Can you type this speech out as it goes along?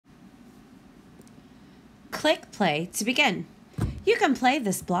Click play to begin. You can play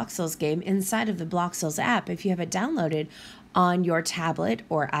this Bloxels game inside of the Bloxels app if you have it downloaded on your tablet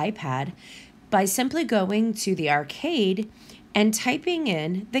or iPad by simply going to the arcade and typing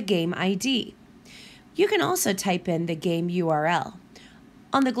in the game ID. You can also type in the game URL.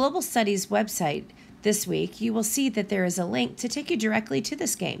 On the Global Studies website this week, you will see that there is a link to take you directly to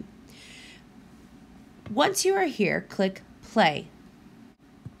this game. Once you are here, click play.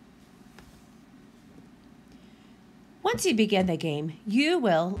 Once you begin the game, you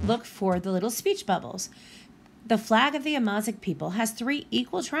will look for the little speech bubbles. The flag of the Amazigh people has 3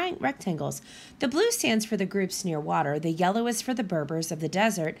 equal rectangles. The blue stands for the groups near water, the yellow is for the Berbers of the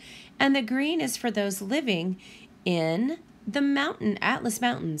desert, and the green is for those living in the Atlas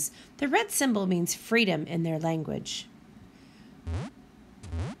Mountains. The red symbol means freedom in their language.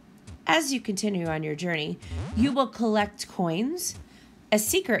 As you continue on your journey, you will collect coins, a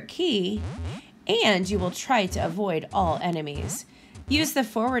secret key, and you will try to avoid all enemies. Use the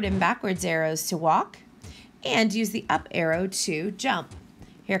forward and backwards arrows to walk, and use the up arrow to jump.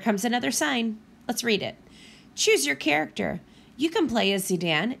 Here comes another sign. Let's read it. Choose your character. You can play as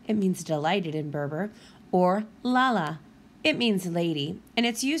Zidan, it means delighted in Berber, or Lala, it means lady, and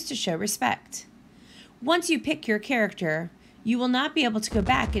it's used to show respect. Once you pick your character, you will not be able to go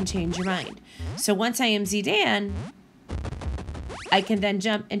back and change your mind. So once I am Zidan, I can then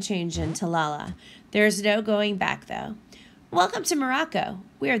jump and change into Lala. There's no going back, though. Welcome to Morocco.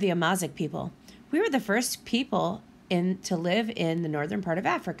 We are the Amazigh people. We were the first people to live in the northern part of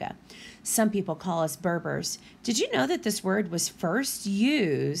Africa. Some people call us Berbers. Did you know that this word was first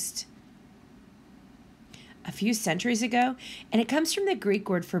used a few centuries ago? And it comes from the Greek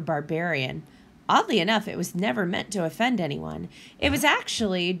word for barbarian. Oddly enough, it was never meant to offend anyone. It was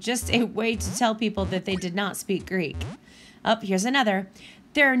actually just a way to tell people that they did not speak Greek. Oh, here's another.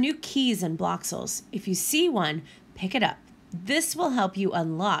 There are new keys in Bloxels. If you see one, pick it up. This will help you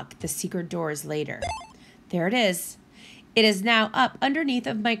unlock the secret doors later. There it is. It is now up underneath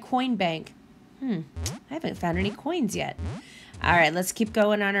of my coin bank. I haven't found any coins yet. All right, let's keep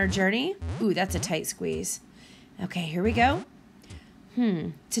going on our journey. Ooh, that's a tight squeeze. Okay, here we go.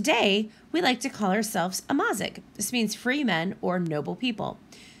 Today, we like to call ourselves Amazigh. This means free men or noble people.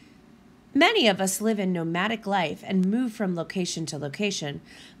 Many of us live in nomadic life and move from location to location,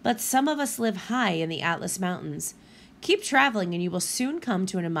 but some of us live high in the Atlas Mountains. Keep traveling and you will soon come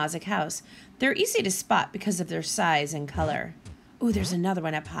to an Amazigh house. They're easy to spot because of their size and color. Ooh, there's another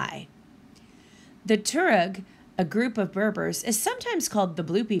one up high. The Turug, a group of Berbers, is sometimes called the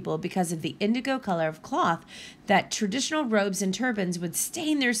Blue People because of the indigo color of cloth that traditional robes and turbans would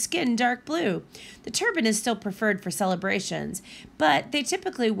stain their skin dark blue. The turban is still preferred for celebrations, but they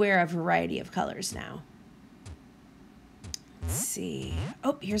typically wear a variety of colors now. Let's see.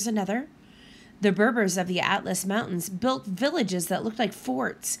 Oh, here's another. The Berbers of the Atlas Mountains built villages that looked like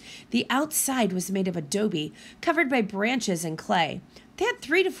forts. The outside was made of adobe, covered by branches and clay. They had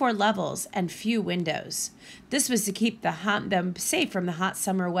 3 to 4 levels and few windows. This was to keep them safe from the hot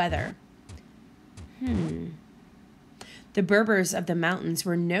summer weather. The Berbers of the mountains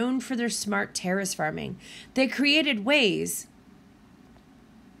were known for their smart terrace farming. They created ways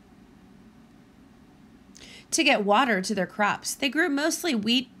to get water to their crops. They grew mostly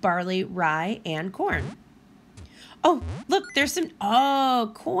wheat, barley, rye, and corn. Oh, look, there's some,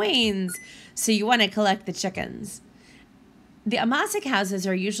 coins. So you want to collect the chickens. The Amazigh houses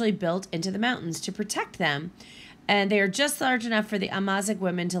are usually built into the mountains to protect them, and they are just large enough for the Amazigh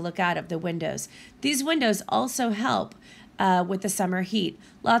women to look out of the windows. These windows also help with the summer heat.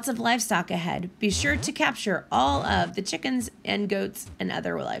 Lots of livestock ahead. Be sure to capture all of the chickens and goats and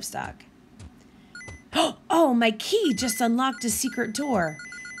other livestock. Oh, my key just unlocked a secret door.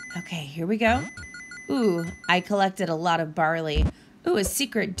 Okay, here we go. Ooh, I collected a lot of barley. Ooh, a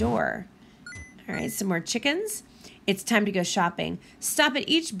secret door. All right, some more chickens. It's time to go shopping. Stop at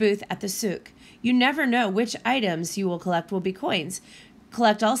each booth at the souk. You never know which items you will collect will be coins.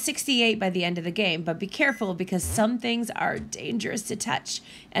 Collect all 68 by the end of the game, but be careful because some things are dangerous to touch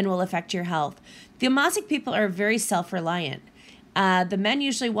and will affect your health. The Amazigh people are very self-reliant. The men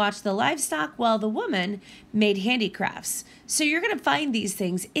usually watched the livestock while the women made handicrafts. So you're going to find these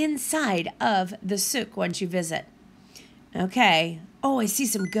things inside of the souk once you visit. Okay. Oh, I see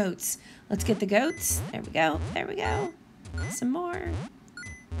some goats. Let's get the goats. There we go. There we go. Some more.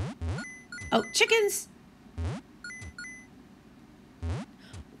 Oh, chickens.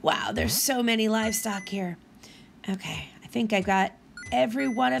 Wow, there's so many livestock here. Okay, I think I got every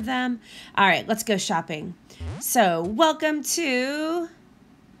one of them. All right, let's go shopping. So, welcome to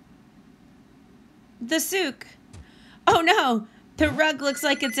the souk. Oh no, The rug looks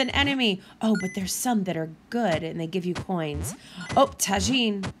like it's an enemy. Oh, but there's some that are good and they give you coins. Oh,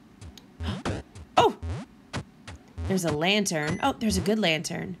 tagine. Oh, there's a lantern. Oh, there's a good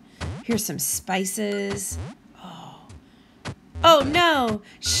lantern. Here's some spices. Oh no,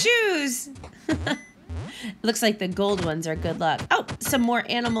 shoes. Looks like the gold ones are good luck. Oh, some more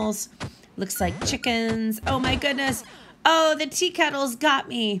animals. Looks like chickens. Oh my goodness. Oh, the tea kettles got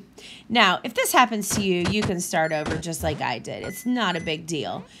me. Now, if this happens to you, you can start over just like I did. It's not a big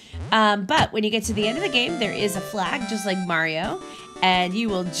deal. But when you get to the end of the game, there is a flag just like Mario. And you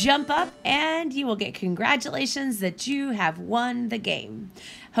will jump up and you will get congratulations that you have won the game.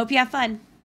 Hope you have fun.